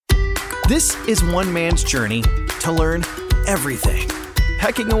This is one man's journey to learn everything,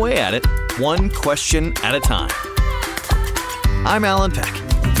 pecking away at it one question at a time. I'm Alan Peck,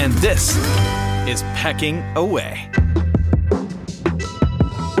 and this is Pecking Away.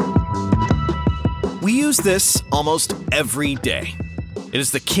 We use this almost every day. It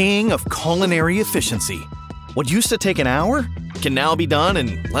is the king of culinary efficiency. What used to take an hour can now be done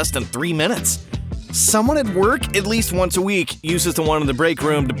in less than 3 minutes. Someone at work at least once a week uses the one in the break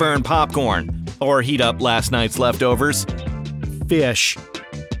room to burn popcorn or heat up last night's leftovers. Fish.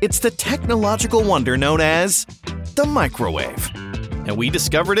 It's the technological wonder known as the microwave. And we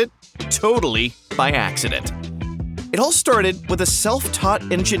discovered it totally by accident. It all started with a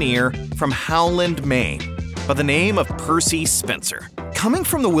self-taught engineer from Howland, Maine, by the name of Percy Spencer. Coming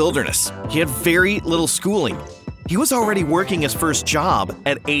from the wilderness, he had very little schooling. He was already working his first job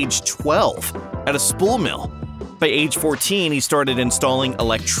at age 12 at a spool mill. By age 14, he started installing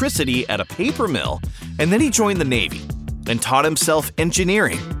electricity at a paper mill, and then he joined the Navy and taught himself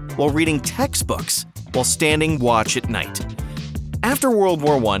engineering while reading textbooks while standing watch at night. After World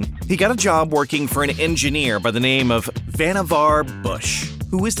War I, he got a job working for an engineer by the name of Vannevar Bush,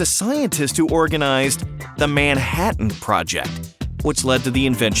 who is the scientist who organized the Manhattan Project, which led to the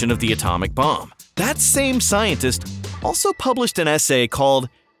invention of the atomic bomb. That same scientist also published an essay called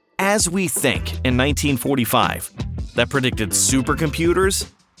As We Think in 1945 that predicted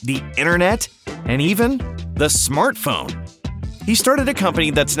supercomputers, the internet, and even the smartphone. He started a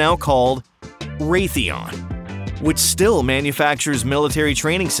company that's now called Raytheon, which still manufactures military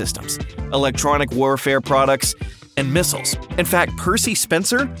training systems, electronic warfare products, and missiles. In fact, Percy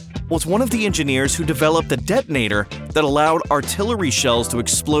Spencer was one of the engineers who developed the detonator that allowed artillery shells to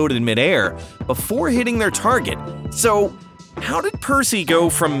explode in midair before hitting their target. So, how did Percy go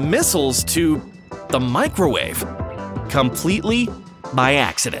from missiles to the microwave? Completely by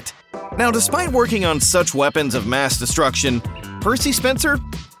accident. Now, despite working on such weapons of mass destruction, Percy Spencer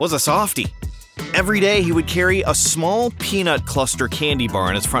was a softie. Every day, he would carry a small peanut cluster candy bar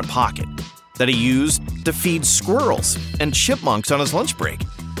in his front pocket that he used to feed squirrels and chipmunks on his lunch break.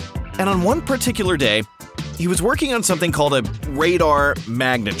 And on one particular day, he was working on something called a radar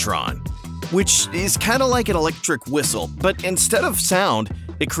magnetron, which is kind of like an electric whistle, but instead of sound,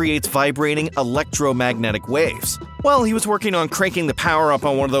 it creates vibrating electromagnetic waves. Well, he was working on cranking the power up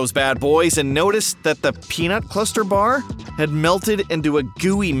on one of those bad boys and noticed that the peanut cluster bar had melted into a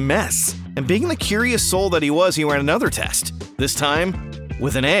gooey mess. And being the curious soul that he was, he ran another test, this time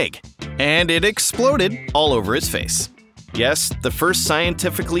with an egg. And it exploded all over his face. Yes, the first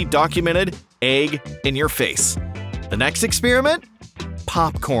scientifically documented egg in your face. The next experiment?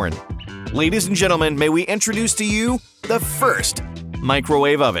 Popcorn. Ladies and gentlemen, may we introduce to you the first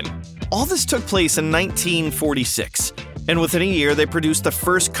microwave oven. All this took place in 1946, and within a year they produced the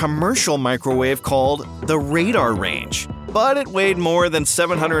first commercial microwave called the Radar Range. But it weighed more than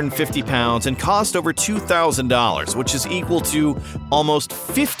 750 pounds and cost over $2,000, which is equal to almost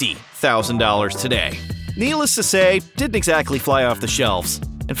 $50,000 today. Needless to say, didn't exactly fly off the shelves.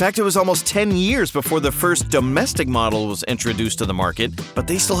 In fact, it was almost 10 years before the first domestic model was introduced to the market, but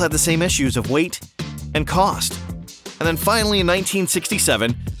they still had the same issues of weight and cost. And then finally in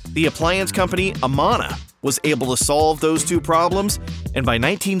 1967, the appliance company Amana was able to solve those two problems, and by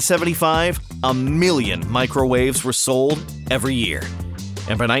 1975, 1 million microwaves were sold every year.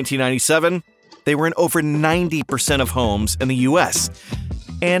 And by 1997, they were in over 90% of homes in the US,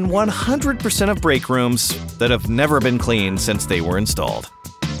 and 100% of break rooms that have never been cleaned since they were installed.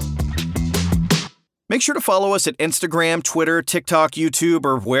 Make sure to follow us at Instagram, Twitter, TikTok, YouTube,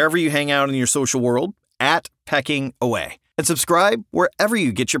 or wherever you hang out in your social world, at Pecking Away. And subscribe wherever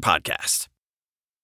you get your podcasts.